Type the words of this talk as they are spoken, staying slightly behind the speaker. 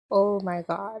Oh my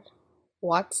God,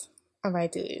 what am I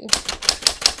doing?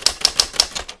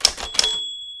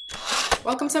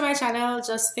 Welcome to my channel,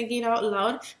 Just Thinking Out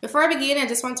Loud. Before I begin, I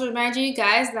just want to remind you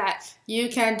guys that you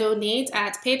can donate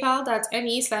at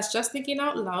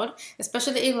paypal.me/justthinkingoutloud,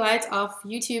 especially in light of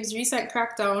YouTube's recent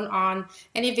crackdown on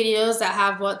any videos that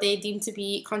have what they deem to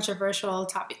be controversial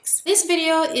topics. This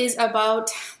video is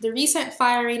about the recent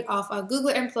firing of a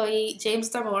Google employee, James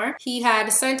Damore. He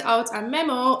had sent out a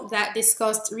memo that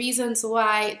discussed reasons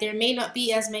why there may not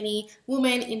be as many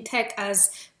women in tech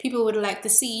as people would like to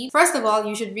see. First of all,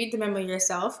 you should read the memo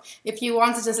yourself. If you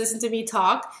want to just listen to me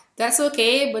talk, that's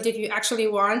okay, but if you actually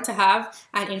want to have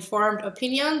an informed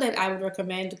opinion, then I would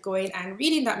recommend going and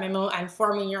reading that memo and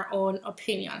forming your own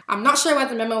opinion. I'm not sure why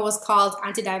the memo was called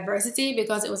anti-diversity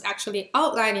because it was actually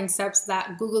outlining steps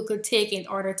that Google could take in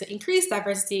order to increase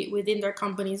diversity within their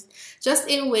companies, just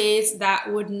in ways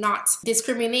that would not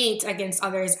discriminate against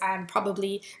others and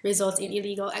probably result in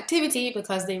illegal activity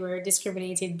because they were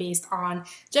discriminated based on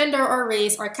gender or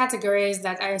race or categories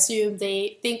that I assume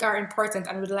they think are important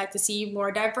and would like to see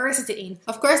more diversity in.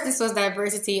 Of course, this was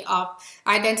diversity of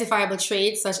identifiable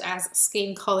traits such as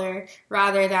skin color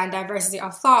rather than diversity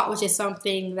of thought, which is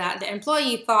something that the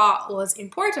employee thought was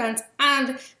important,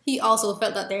 and he also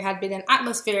felt that there had been an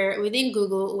atmosphere within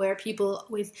Google where people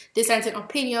with dissenting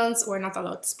opinions were not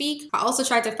allowed to speak. I also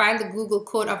tried to find the Google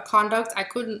Code of Conduct. I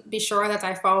couldn't be sure that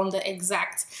I found the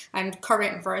exact and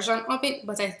current version of it,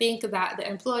 but I think that the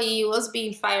employee was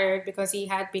being fired because he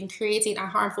had been creating a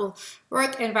harmful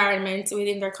work environment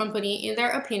within their company, in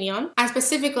their opinion. And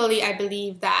specifically, I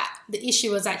believe that the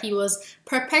issue was that he was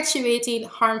perpetuating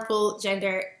harmful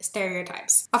gender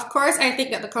stereotypes. Of course, I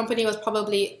think that the company was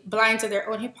probably blind to their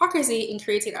own hypocrisy in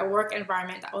creating a work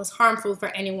environment that was harmful for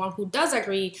anyone who does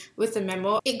agree with the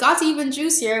memo. It got even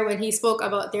juicier when he spoke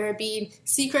about there being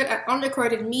secret and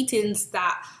unrecorded meetings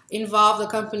that involve the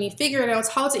company figuring out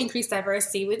how to increase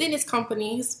diversity within its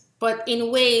companies, but in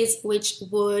ways which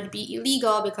would be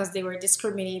illegal because they were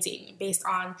discriminating based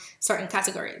on certain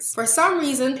categories. For some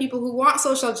reason, people who want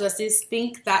social justice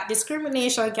think that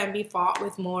discrimination can be fought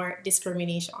with more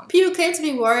discrimination. People claim to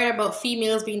be worried about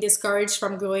females being discouraged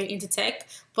from going into tech,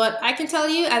 but I can tell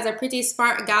you, as a pretty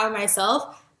smart gal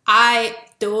myself, I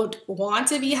don't want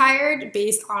to be hired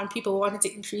based on people wanting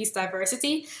to increase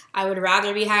diversity. I would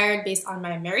rather be hired based on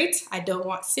my merit. I don't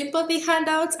want sympathy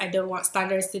handouts. I don't want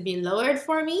standards to be lowered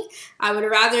for me. I would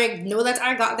rather know that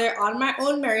I got there on my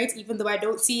own merit, even though I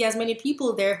don't see as many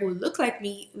people there who look like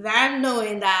me, than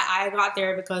knowing that I got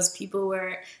there because people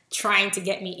were trying to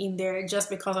get me in there just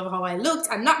because of how I looked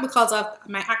and not because of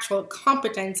my actual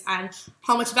competence and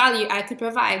how much value I could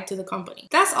provide to the company.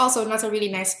 That's also not a really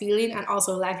nice feeling and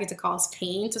also likely to cause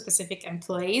pain to specific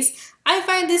employees. I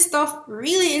find this stuff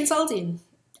really insulting.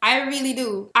 I really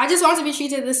do. I just want to be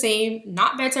treated the same,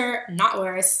 not better, not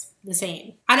worse, the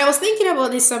same. And I was thinking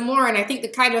about this some more, and I think the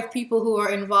kind of people who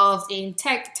are involved in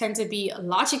tech tend to be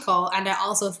logical, and I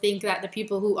also think that the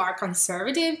people who are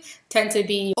conservative tend to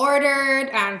be ordered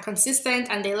and consistent,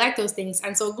 and they like those things.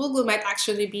 And so Google might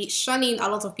actually be shunning a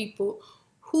lot of people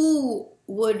who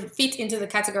would fit into the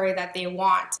category that they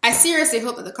want. I seriously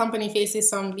hope that the company faces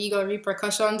some legal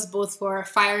repercussions, both for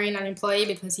firing an employee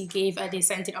because he gave a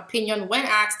dissenting opinion when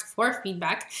asked for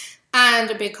feedback,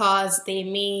 and because they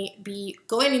may be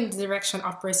going in the direction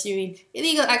of pursuing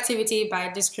illegal activity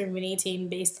by discriminating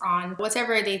based on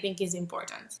whatever they think is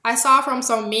important. I saw from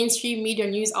some mainstream media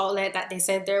news outlet that they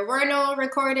said there were no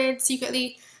recorded,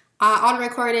 secretly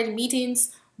unrecorded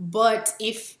meetings, but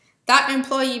if that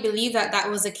employee believed that that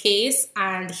was the case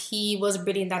and he was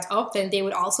bringing that up, then they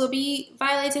would also be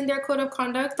violating their code of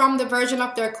conduct. From the version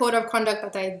of their code of conduct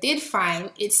that I did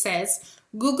find, it says,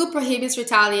 Google prohibits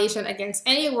retaliation against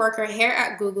any worker here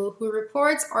at Google who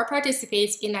reports or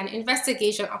participates in an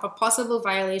investigation of a possible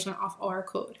violation of our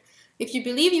code. If you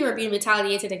believe you are being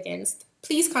retaliated against,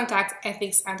 please contact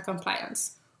Ethics and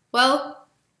Compliance. Well,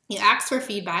 you asked for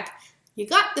feedback, you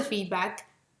got the feedback,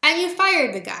 and you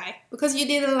fired the guy because you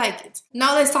didn't like it.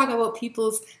 Now let's talk about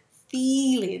people's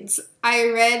feelings. I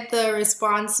read the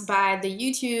response by the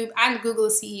YouTube and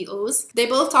Google CEOs. They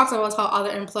both talked about how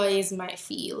other employees might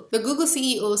feel. The Google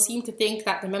CEO seemed to think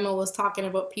that the memo was talking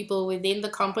about people within the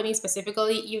company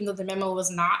specifically, even though the memo was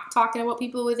not talking about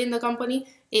people within the company.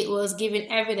 It was giving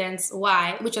evidence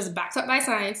why, which was backed up by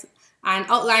science, and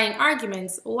outlining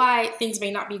arguments why things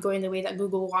may not be going the way that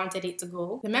Google wanted it to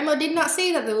go. The memo did not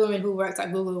say that the women who worked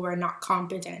at Google were not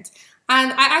competent.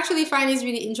 And I actually find this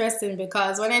really interesting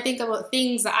because when I think about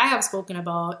things that I have spoken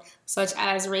about, such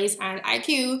as race and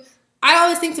IQ, I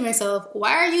always think to myself,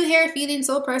 why are you here feeling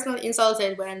so personally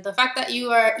insulted when the fact that you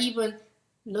are even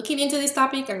looking into this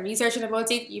topic and researching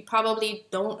about it, you probably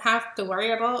don't have to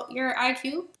worry about your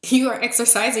IQ. You are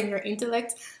exercising your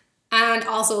intellect. And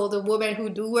also the women who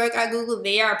do work at Google,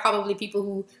 they are probably people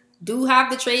who do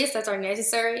have the traits that are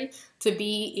necessary to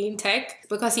be in tech,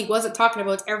 because he wasn't talking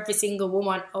about every single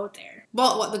woman out there.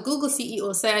 But what the Google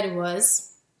CEO said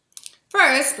was,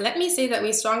 first, let me say that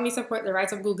we strongly support the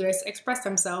right of Googlers to express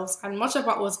themselves, and much of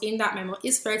what was in that memo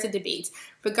is fair to debate,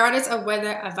 regardless of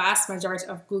whether a vast majority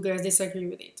of Googlers disagree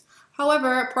with it.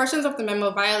 However, portions of the memo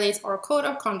violate our code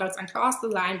of conduct and cross the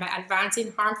line by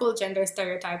advancing harmful gender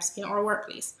stereotypes in our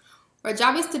workplace. Our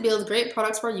job is to build great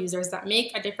products for users that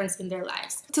make a difference in their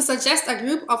lives. To suggest a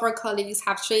group of our colleagues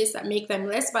have traits that make them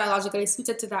less biologically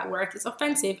suited to that work is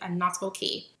offensive and not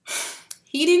okay.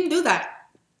 He didn't do that.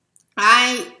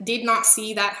 I did not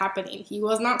see that happening. He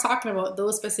was not talking about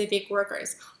those specific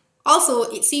workers. Also,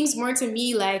 it seems more to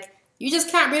me like you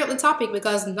just can't bring up the topic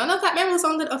because none of that memo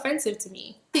sounded offensive to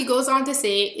me. He goes on to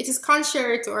say, it is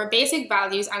contrary to our basic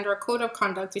values and our code of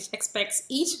conduct, which expects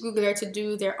each Googler to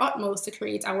do their utmost to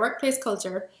create a workplace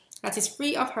culture that is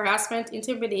free of harassment,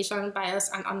 intimidation,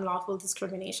 bias, and unlawful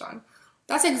discrimination.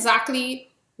 That's exactly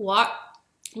what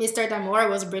Mr. Damore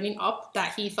was bringing up,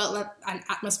 that he felt that an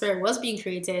atmosphere was being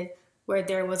created where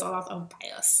there was a lot of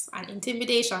bias and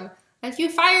intimidation. And you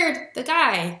fired the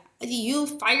guy. You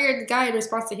fired the guy in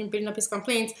response to him bringing up his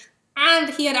complaint. And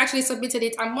he had actually submitted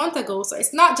it a month ago. So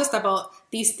it's not just about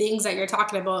these things that you're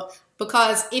talking about,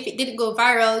 because if it didn't go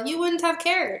viral, you wouldn't have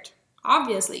cared.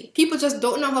 Obviously. People just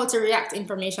don't know how to react to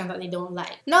information that they don't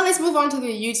like. Now let's move on to the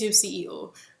YouTube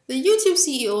CEO. The YouTube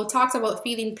CEO talked about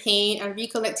feeling pain and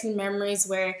recollecting memories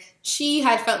where she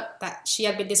had felt that she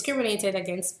had been discriminated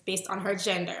against based on her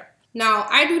gender. Now,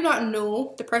 I do not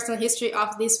know the personal history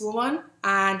of this woman,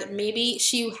 and maybe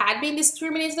she had been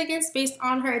discriminated against based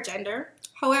on her gender.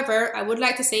 However, I would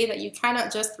like to say that you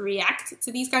cannot just react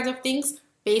to these kinds of things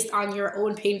based on your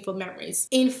own painful memories.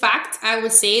 In fact, I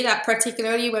would say that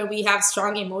particularly when we have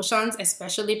strong emotions,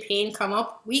 especially pain, come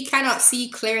up, we cannot see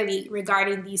clearly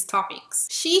regarding these topics.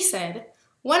 She said,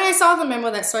 when I saw the memo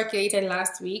that circulated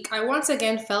last week, I once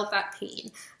again felt that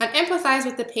pain and empathized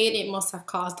with the pain it must have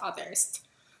caused others.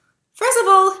 First of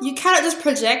all, you cannot just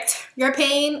project your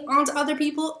pain onto other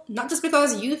people. Not just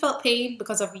because you felt pain,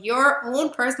 because of your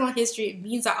own personal history, it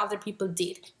means that other people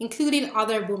did, including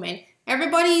other women.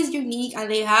 Everybody is unique and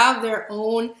they have their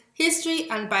own history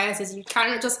and biases. You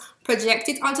cannot just project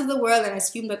it onto the world and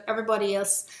assume that everybody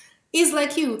else is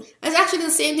like you. It's actually the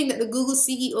same thing that the Google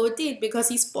CEO did, because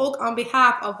he spoke on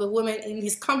behalf of the women in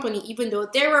his company, even though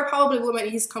there were probably women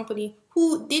in his company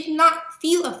who did not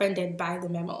feel offended by the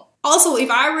memo. Also, if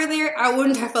I were there, I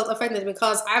wouldn't have felt offended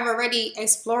because I've already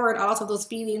explored a lot of those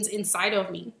feelings inside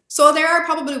of me. So there are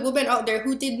probably women out there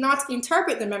who did not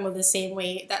interpret the memo the same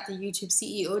way that the YouTube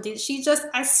CEO did. She just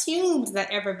assumed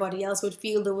that everybody else would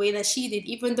feel the way that she did,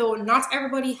 even though not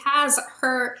everybody has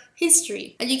her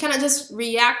history. And you cannot just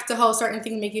react to how certain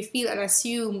things make you feel and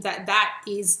assume that that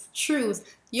is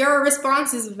truth. Your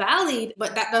response is valid,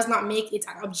 but that does not make it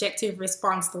an objective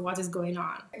response to what is going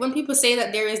on. When people say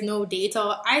that there is no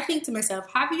data, I think to myself,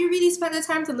 have you really spent the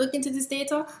time to look into this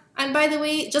data? And by the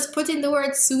way, just putting the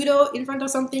word pseudo in front of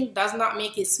something does not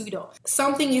make it pseudo.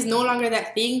 Something is no longer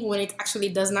that thing when it actually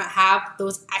does not have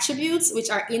those attributes which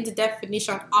are in the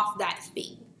definition of that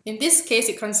thing. In this case,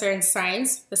 it concerns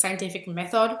science, the scientific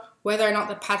method, whether or not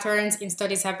the patterns in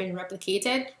studies have been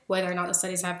replicated, whether or not the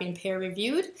studies have been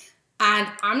peer-reviewed. And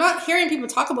I'm not hearing people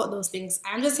talk about those things.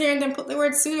 I'm just hearing them put the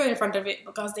word pseudo in front of it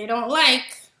because they don't like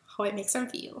how it makes them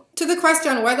feel. To the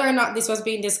question whether or not this was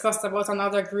being discussed about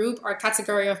another group or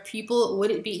category of people, would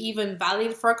it be even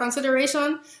valid for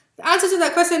consideration? The answer to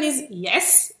that question is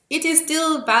yes. It is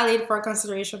still valid for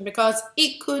consideration because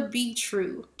it could be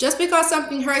true. Just because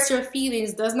something hurts your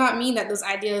feelings does not mean that those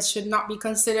ideas should not be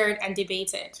considered and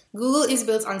debated. Google is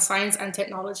built on science and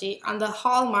technology, and the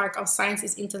hallmark of science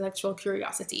is intellectual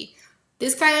curiosity.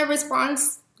 This kind of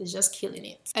response is just killing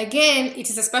it. Again, it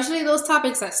is especially those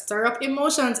topics that stir up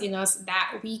emotions in us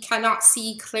that we cannot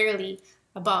see clearly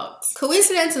about.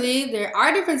 Coincidentally, there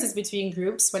are differences between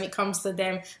groups when it comes to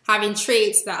them having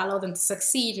traits that allow them to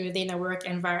succeed within a work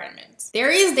environment. There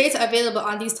is data available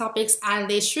on these topics and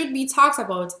they should be talked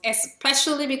about,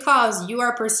 especially because you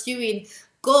are pursuing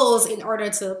goals in order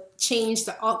to change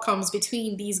the outcomes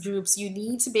between these groups. You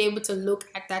need to be able to look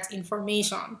at that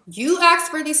information. You asked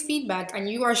for this feedback and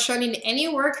you are shunning any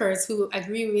workers who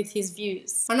agree with his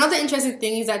views. Another interesting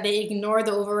thing is that they ignore the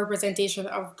overrepresentation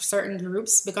of certain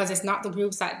groups because it's not the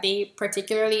groups that they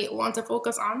particularly want to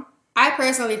focus on. I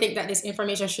personally think that this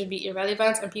information should be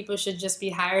irrelevant and people should just be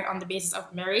hired on the basis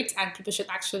of merit, and people should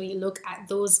actually look at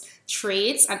those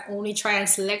traits and only try and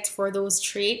select for those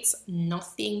traits,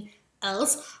 nothing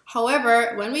else.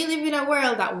 However, when we live in a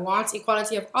world that wants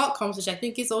equality of outcomes, which I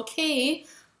think is okay,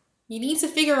 you need to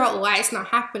figure out why it's not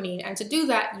happening. And to do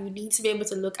that, you need to be able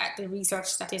to look at the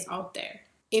research that is out there.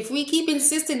 If we keep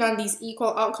insisting on these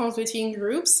equal outcomes between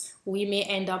groups, we may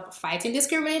end up fighting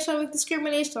discrimination with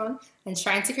discrimination and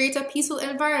trying to create a peaceful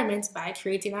environment by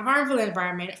creating a harmful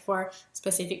environment for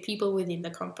specific people within the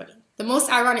company. The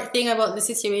most ironic thing about the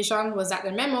situation was that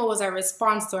the memo was a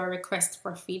response to a request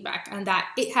for feedback and that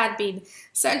it had been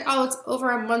sent out over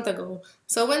a month ago.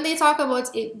 So when they talk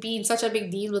about it being such a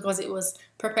big deal because it was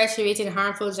perpetuating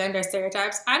harmful gender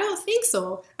stereotypes, I don't think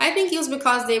so. I think it was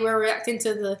because they were reacting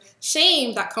to the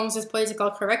shame that comes with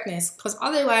political correctness, because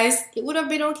otherwise it would have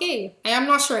been okay. I am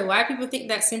not sure why people think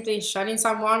that simply shunning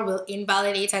someone will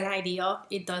invalidate an idea.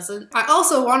 It doesn't. I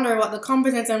also wonder what the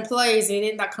competent employees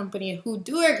within that company who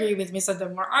do agree with Mr.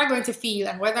 Dunmore are going to feel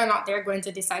and whether or not they're going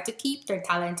to decide to keep their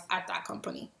talent at that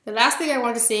company. The last thing I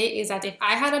want to say is that if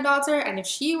I had a daughter and if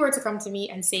she were to come to me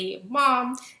and say,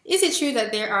 "Mom, is it true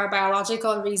that there are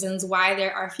biological reasons why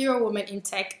there are fewer women in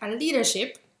tech and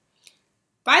leadership?"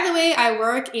 By the way, I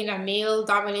work in a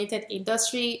male-dominated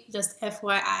industry, just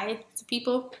FYI to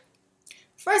people.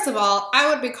 First of all, I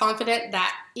would be confident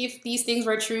that if these things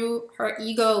were true, her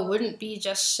ego wouldn't be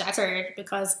just shattered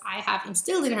because I have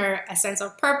instilled in her a sense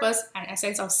of purpose and a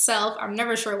sense of self. I'm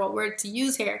never sure what word to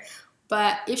use here,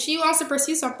 but if she wants to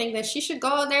pursue something, then she should go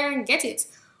out there and get it.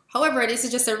 However, this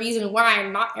is just a reason why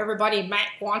not everybody might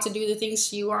want to do the things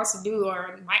she wants to do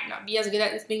or might not be as good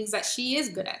at the things that she is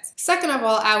good at. Second of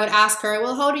all, I would ask her,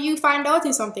 well, how do you find out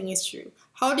if something is true?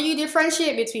 How do you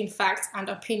differentiate between fact and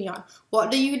opinion?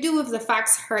 What do you do if the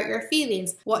facts hurt your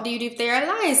feelings? What do you do if they are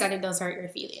lies and it does hurt your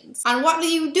feelings? And what do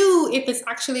you do if it's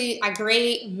actually a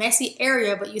gray, messy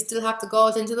area, but you still have to go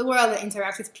out into the world and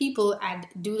interact with people and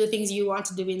do the things you want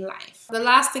to do in life? The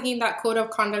last thing in that code of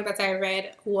conduct that I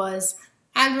read was,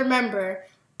 and remember,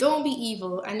 don't be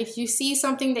evil, and if you see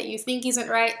something that you think isn't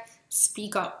right,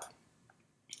 speak up.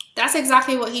 That's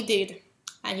exactly what he did,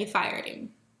 and you fired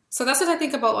him. So that's what I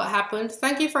think about what happened.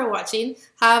 Thank you for watching.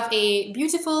 Have a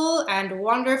beautiful and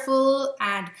wonderful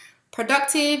and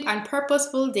productive and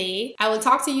purposeful day. I will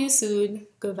talk to you soon.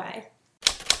 Goodbye.